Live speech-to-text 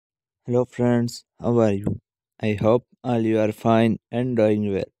Hello friends, how are you? I hope all you are fine and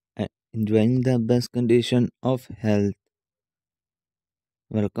doing well and enjoying the best condition of health.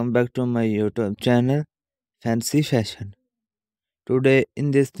 Welcome back to my YouTube channel Fancy Fashion. Today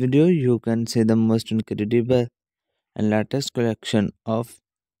in this video you can see the most incredible and latest collection of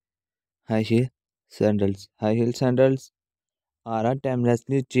high heel sandals. High heel sandals are a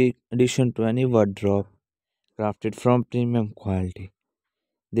timelessly chic addition to any wardrobe, crafted from premium quality.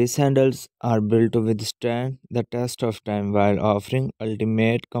 These sandals are built to withstand the test of time while offering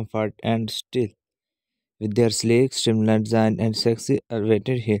ultimate comfort and style. With their sleek, streamlined design and sexy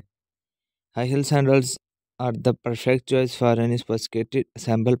elevated heel, high heel sandals are the perfect choice for any sophisticated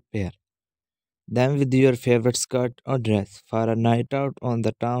ensemble pair. Them with your favorite skirt or dress for a night out on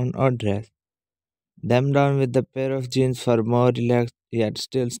the town or dress. Them down with a pair of jeans for more relaxed yet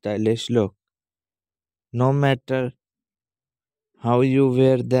still stylish look. No matter how you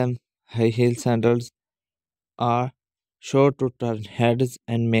wear them, high heel sandals are sure to turn heads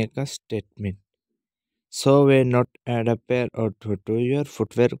and make a statement. So why not add a pair or two to your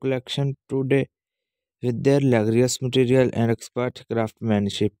footwear collection today with their luxurious material and expert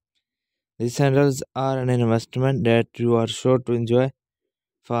craftsmanship? These sandals are an investment that you are sure to enjoy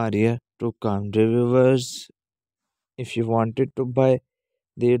for years to come. Reviewers, if you wanted to buy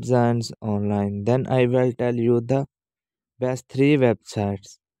the designs online, then I will tell you the best three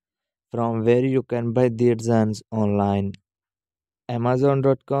websites from where you can buy the designs online: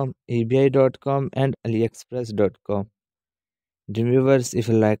 Amazon.com, eBay.com, and AliExpress.com. Viewers, if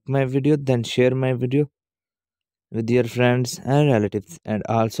you like my video, then share my video with your friends and relatives, and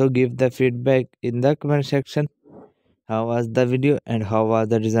also give the feedback in the comment section. How was the video and how was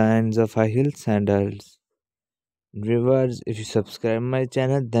the designs of high heel sandals? Viewers, if you subscribe my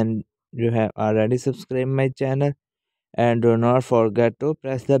channel, then you have already subscribed my channel, and do not forget to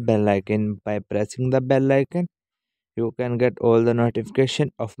press the bell icon. By pressing the bell icon, you can get all the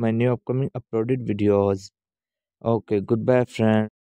notification of my new upcoming uploaded videos. Okay, goodbye friends.